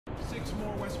6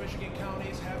 more West Michigan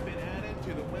counties have been added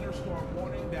to the winter storm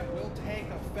warning that will take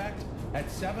effect at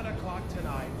 7 o'clock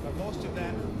tonight. But most of that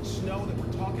snow that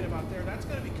we're talking about there, that's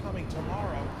going to be coming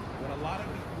tomorrow when a lot of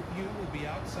you will be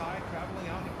outside traveling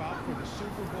out and about for the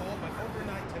Super Bowl. But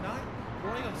overnight tonight,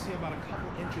 we're only going to see about a couple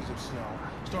inches of snow.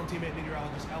 Storm team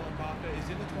meteorologist Ellen Baca is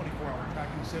in the 24-hour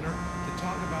tracking center to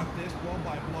talk about this blow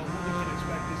by blow, what we can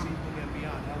expect this evening and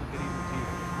beyond. Ellen, good evening to you.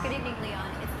 Good evening, Leon.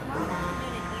 It's tomorrow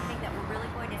afternoon and evening that we're really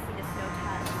going to see the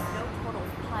snow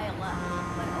totals pile up.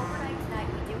 But overnight tonight,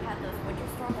 we do have those winter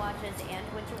storm watches and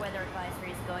winter weather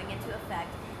advisories going into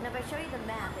effect. And if I show you the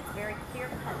map, it's a very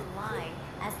clear-cut line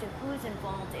as to who's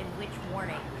involved in which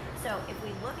warning. So if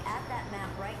we look at that map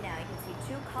right now, you can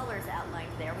see 2 colors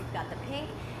outlined there. We've got the pink,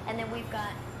 and then we've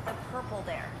got the purple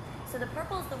there. So the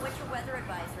purple is the winter weather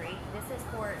advisory. This is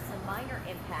for some minor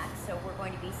impacts. So we're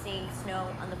going to be seeing snow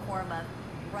on the form of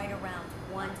right around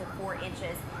 1 to 4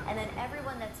 inches. And then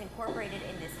everyone that's incorporated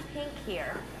in this pink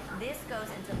here, this goes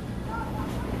into...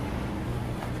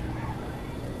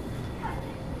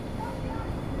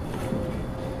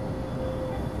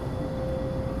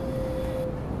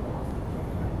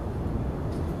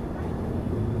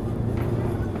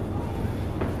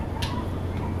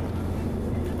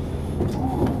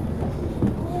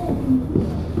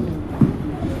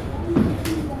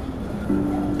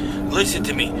 Listen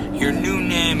to me, your new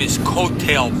name is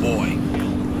Coattail Boy.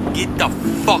 Get the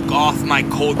fuck off my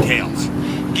coattails.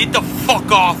 Get the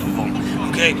fuck off of them,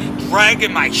 okay?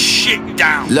 Dragging my shit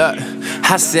down. Look,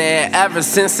 I said ever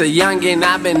since a youngin'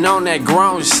 I've been on that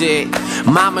grown shit.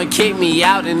 Mama kicked me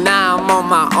out and now I'm on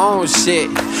my own shit.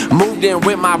 Moved in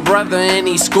with my brother and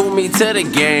he schooled me to the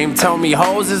game. Told me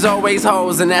hoes is always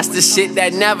hoes and that's the shit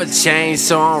that never changed.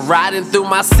 So I'm riding through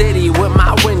my city with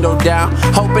my window down,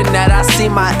 hoping that I see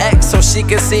my ex so she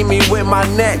can see me with my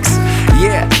next.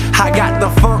 Yeah, I got the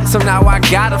funk, so now I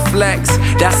gotta flex.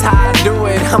 That's how I do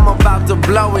it. I'm about to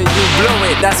blow it, you blew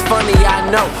it. That's funny, I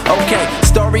know. Okay,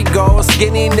 story goes,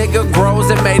 skinny nigga grows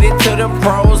and made it to the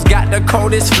pros. Got the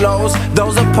coldest flows.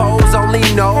 Those opposed only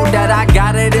know that I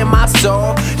got it in my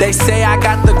soul. They say I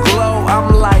got the glow.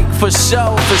 I'm like, for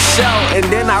sure, for sure. And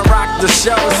then I rock the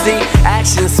show. See,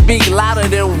 actions speak louder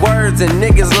than words and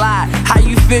niggas lie. How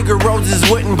you figure roses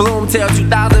wouldn't bloom till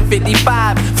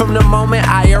 2055? From the moment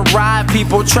I arrived,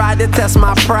 people tried to test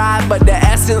my pride, but the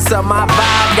essence of my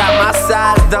vibe got my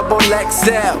size double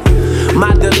XL.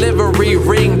 My delivery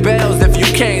ring bells if you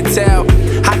can't tell.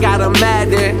 I got a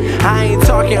Madden, I ain't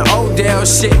talking Odell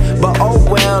shit, but oh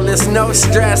well, it's no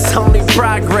stress, only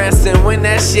progress. And when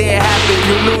that shit happens,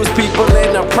 you lose people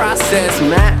in the process,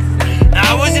 man.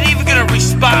 I wasn't even gonna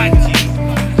respond to you,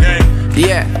 okay?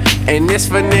 Yeah, and this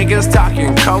for niggas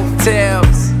talking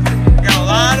coattails. Got a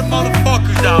lot of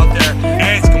motherfuckers out there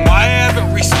asking why I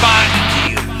haven't responded to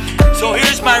you. So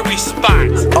here's my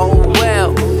response. Oh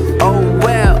well,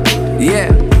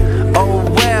 yeah. Oh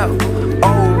well,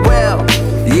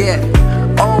 yeah.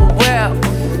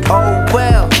 Oh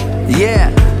well, yeah.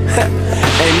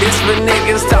 And this for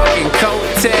niggas talking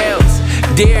coattails.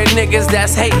 Dear niggas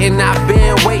that's hating, I've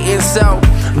been waiting, so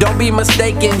don't be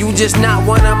mistaken, you just not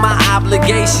one of my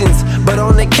obligations. But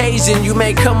on occasion, you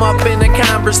may come up in a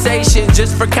conversation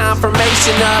just for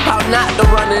confirmation of how not to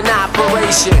run an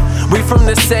operation. We from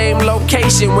the same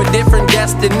location with different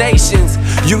destinations.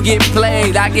 You get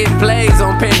played, I get plays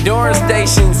on Pandora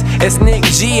stations. It's Nych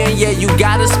G and yeah, you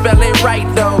gotta spell it right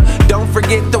though. Don't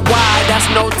forget the Y, that's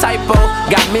no typo.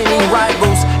 Got many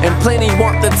rivals and plenty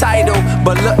want the title,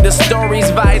 but look, the story's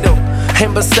vital.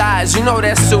 And besides, you know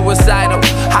that's suicidal.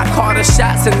 I call the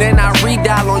shots and then I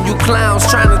redial on you clowns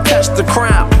trying to touch the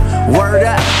crown. Word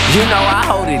up, you know I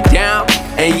hold it down.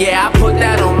 And yeah, I put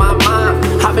that on my mind.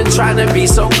 I've been trying to be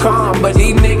so calm, but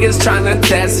these niggas trying to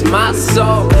test my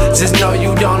soul. Just know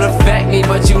you don't affect me,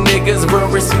 but you niggas will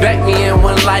respect me. And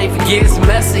when life gets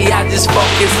messy, I just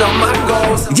focus on my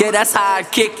goals. Yeah, that's how I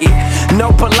kick it.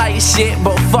 No polite shit,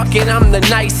 but fuck it, I'm the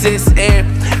nicest. And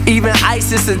even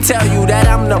ISIS will tell you that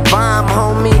I'm the bomb,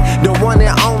 homie. The one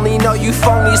and only. Know you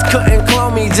phonies couldn't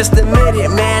clone me. Just admit it,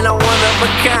 man, I'm one of a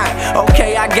kind.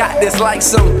 Okay, I got this like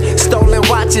some stolen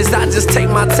watches. I just take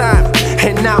my time.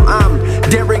 And now I'm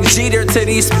Derek Jeter to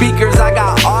these speakers. I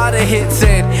got all the hits,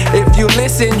 and if you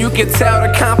listen, you can tell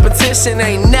the competition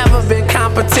ain't never been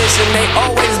competition. They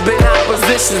always been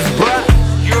oppositions, bruh.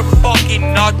 You're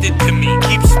fucking nothing to me.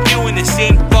 Keep spewing the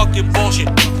same fucking bullshit.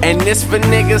 And this for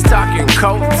niggas talking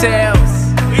coattails.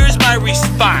 Here's my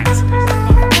response.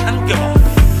 I don't give a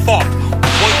fuck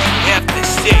what you have to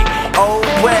say. Oh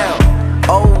well,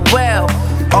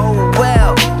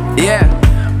 yeah.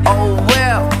 Oh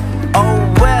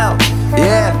well,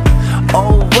 yeah.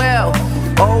 Oh well,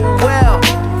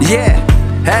 Yeah,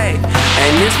 hey,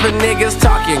 and this for niggas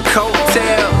talking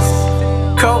coattails.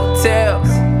 Coattails.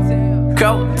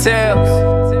 Coattails.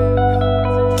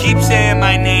 Keep saying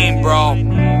my name, bro.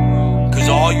 Cause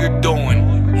all you're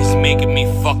doing is making me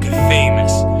fucking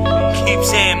famous. Keep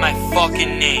saying my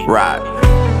fucking name. Right.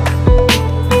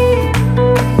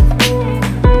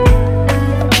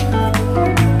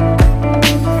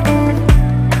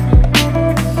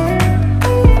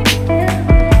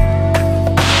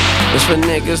 This for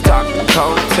niggas talking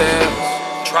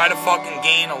coattails. Try to fucking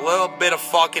gain a little bit of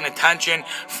fucking attention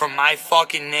from my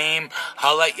fucking name,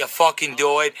 I'll let you fucking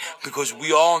do it, because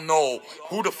we all know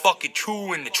who the fucking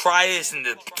true and the triest and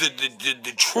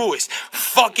the truest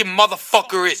fucking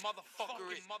motherfucker is.